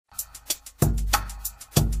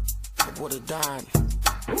would've died.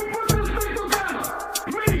 Who put this thing together?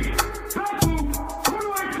 Me. That's who. Who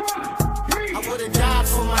do I trust? Me. I would've died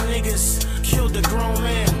for my niggas. Killed a grown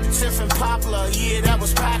man. Tiffin Poplar, yeah, that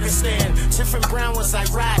was Pakistan. Tiffin Brown was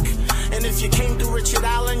Iraq. And if you came through Richard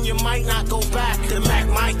Allen, you might not go back. The Mac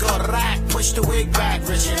might go rack. Push the wig back.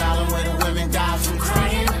 Richard Allen, where the women die from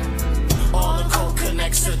crying. All the coke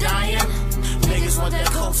connects to dying. Niggas want that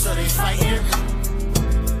coke, so they fighting.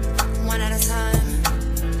 One at a time.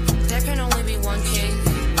 There can only be one king.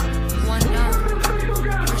 One no.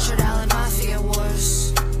 Richard Allen Mafia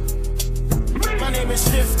Wars. My name is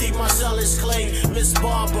 50, Marcel is Clay, Miss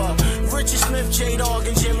Barber, Richard Smith, J-Dog,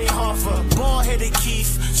 and Jimmy Hoffa. Ball-headed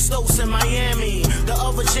Keith, Stokes in Miami. The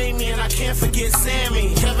other Jamie, and I can't forget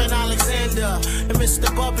Sammy. Kevin Alexander, and Mr.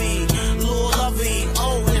 Bubby. Lil Lovey,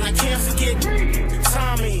 oh, and I can't forget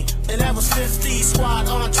Tommy. And that was 50, Squad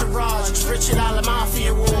Entourage, Richard Allen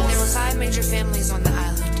Mafia Wars. There were 5 major families on the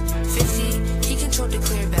island. 50, he controlled the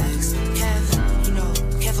clear bags. Kev, you know,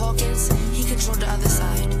 Kev Hawkins, he controlled the other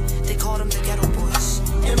side. They called him the Ghetto Boys.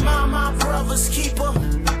 Am I my brother's keeper?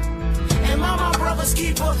 Am I my brother's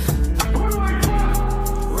keeper? Who do I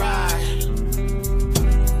trust? Right.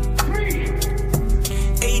 Me.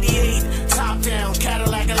 88, top down,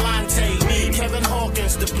 Cadillac Elante. Me, Kevin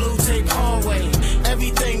Hawkins, the blue tape hallway.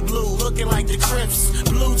 Everything blue, looking like the Crips.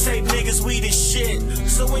 Blue tape niggas, we the shit.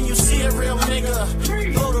 So when you see a real nigga,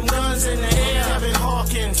 blow them guns in the air. Kevin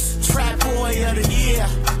Hawkins, trap boy of the year.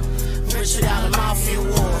 Richard Allen Mafia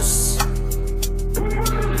Wars. Who put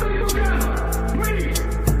this thing together? Me.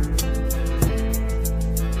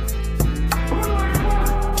 Who do I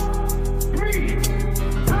trust? Me.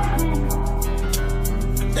 That's who.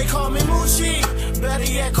 They call me Moochie, better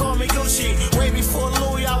yet call me Gucci. Way before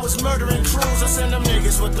Louis, I was murdering crews. I send them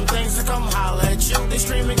niggas with them things to come holler at you. They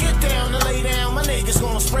screaming, get down to lay down. My niggas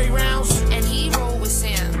gonna spray rounds. And he rolled with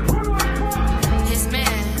Sam. Who do I trust? His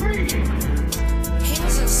man, Me. he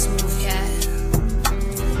was a smooth cat.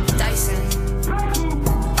 Dyson. That's who.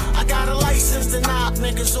 I got a license to knock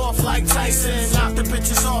niggas off like Tyson. Knock the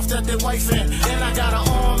bitches off that they wifing. Then I got an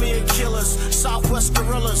army of killers, Southwest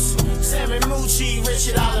Gorillas. Sam and Moochie,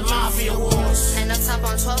 Richard Allen Mafia Wars. And up top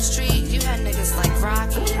on 12th Street, you had niggas like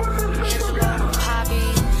Rocky, Angelo, Poppy.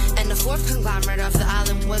 And the fourth conglomerate of the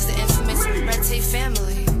island was the infamous Red Tape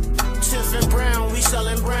family. Tiffin Brown, we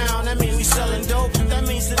sellin' brown. That mean we sellin' dope. That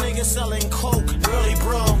means the nigga sellin' coke. Really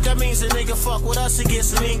broke. That means the nigga fuck with us, it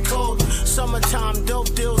gets lean cold. Summertime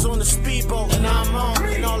dope deals on the speedboat. And I'm on.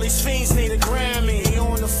 And all these fiends need a Grammy. He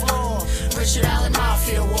on the floor. Richard Allen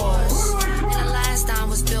Mafia Wars. And the last dime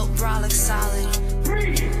was built brolic solid.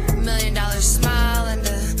 $1 million smile and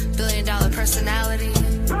a $1 billion personality.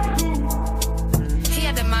 He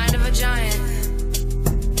had the mind of a giant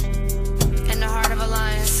and the heart of a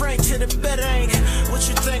lion. Frank to the bank. What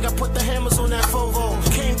you think? I put the hammers on that Volvo.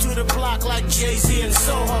 Came through the block like Jay-Z and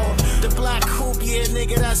Soho. The black coupe, yeah,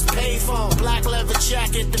 nigga, that's paid for. Black leather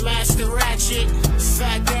jacket, the master ratchet.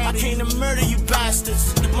 Fat daddy, I came to murder you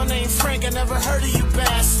bastards. My name Frank, I never heard of you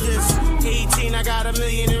bastards. 18, I got $1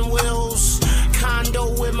 million in wills.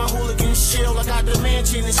 Condo with my hooligan shield. I got the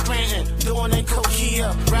mansion in Scranton, doing in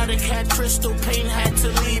Coquilla. Rather cat crystal paint hat to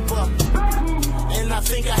Libra. And I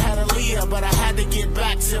think I had a Leah, but I had to get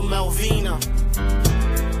back to Melvina.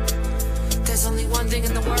 There's only one thing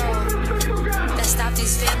in the world that stopped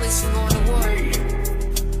these families from going to war,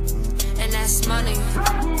 and that's money.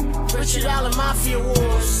 Richard Allen Mafia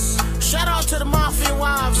Wars. Shout out to the Mafia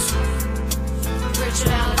wives. Richard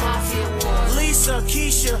Allen Mafia Wars. Lisa,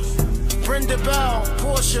 Keisha, Brenda Bell,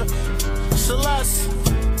 Portia, Celeste,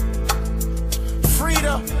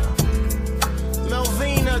 Frida,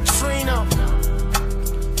 Melvina, Trina,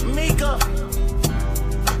 Mika,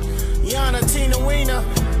 Yana, Tina Weena,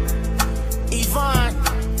 Yvonne,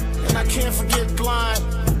 and I can't forget Blind.